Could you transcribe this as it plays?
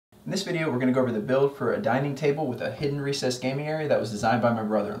In this video, we're going to go over the build for a dining table with a hidden recessed gaming area that was designed by my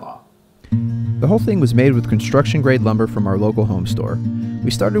brother-in-law. The whole thing was made with construction-grade lumber from our local home store.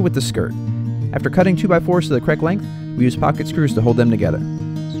 We started with the skirt. After cutting 2x4s to the correct length, we used pocket screws to hold them together.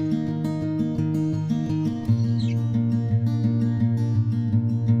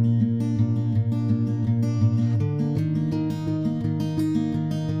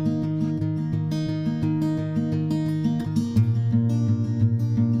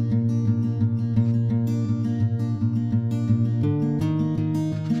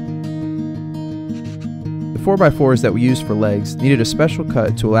 The 4x4s that we used for legs needed a special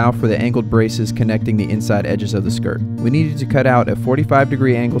cut to allow for the angled braces connecting the inside edges of the skirt. We needed to cut out a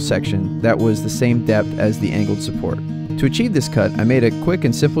 45-degree angle section that was the same depth as the angled support. To achieve this cut, I made a quick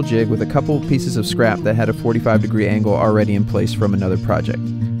and simple jig with a couple pieces of scrap that had a 45-degree angle already in place from another project.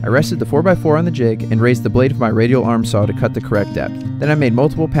 I rested the 4x4 on the jig and raised the blade of my radial arm saw to cut the correct depth. Then I made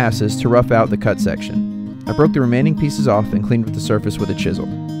multiple passes to rough out the cut section. I broke the remaining pieces off and cleaned with the surface with a chisel.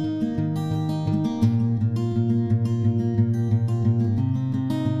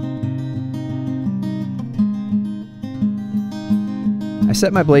 I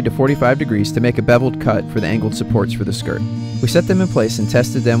set my blade to 45 degrees to make a beveled cut for the angled supports for the skirt. We set them in place and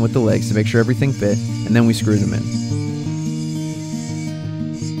tested them with the legs to make sure everything fit, and then we screwed them in.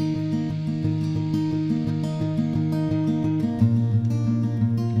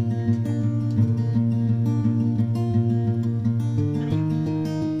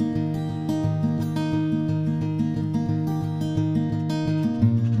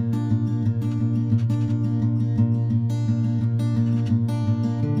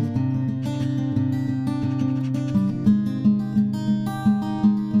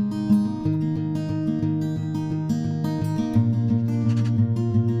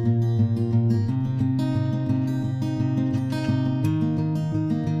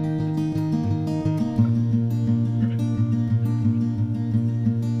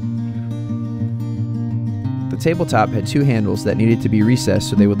 The tabletop had two handles that needed to be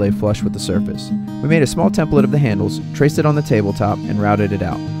recessed so they would lay flush with the surface. We made a small template of the handles, traced it on the tabletop, and routed it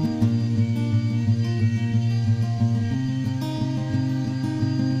out.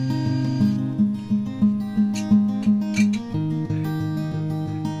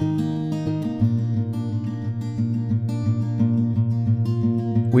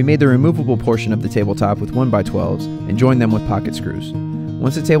 We made the removable portion of the tabletop with 1x12s and joined them with pocket screws.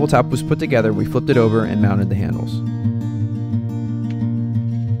 Once the tabletop was put together, we flipped it over and mounted the handles.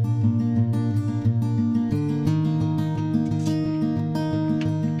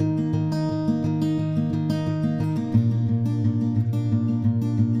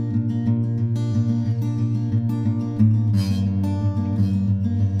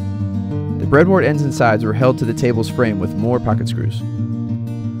 The breadboard ends and sides were held to the table's frame with more pocket screws.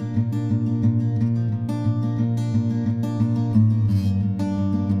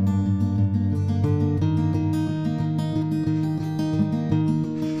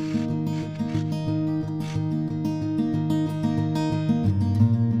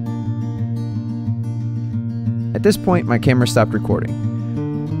 At this point, my camera stopped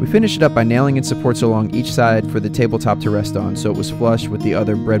recording. We finished it up by nailing in supports along each side for the tabletop to rest on so it was flush with the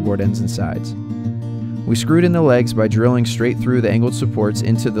other breadboard ends and sides. We screwed in the legs by drilling straight through the angled supports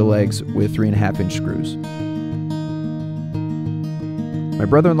into the legs with 3.5-inch screws. My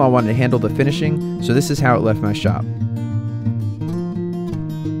brother-in-law wanted to handle the finishing, so this is how it left my shop.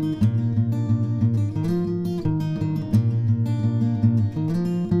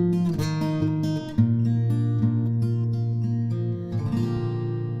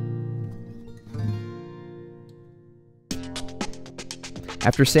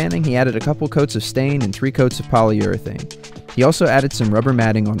 After sanding, he added a couple coats of stain and 3 coats of polyurethane. He also added some rubber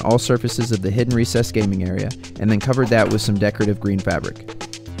matting on all surfaces of the hidden recessed gaming area, and then covered that with some decorative green fabric.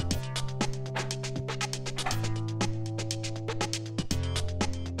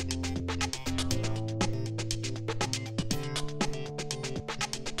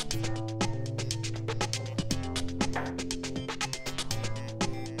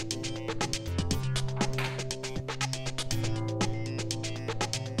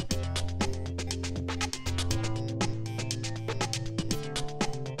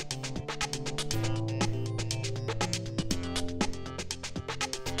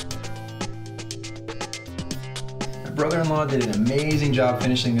 My brother-in-law did an amazing job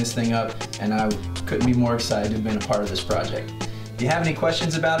finishing this thing up, and I couldn't be more excited to have been a part of this project. If you have any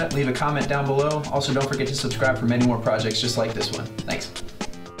questions about it, leave a comment down below. Also, don't forget to subscribe for many more projects just like this one. Thanks.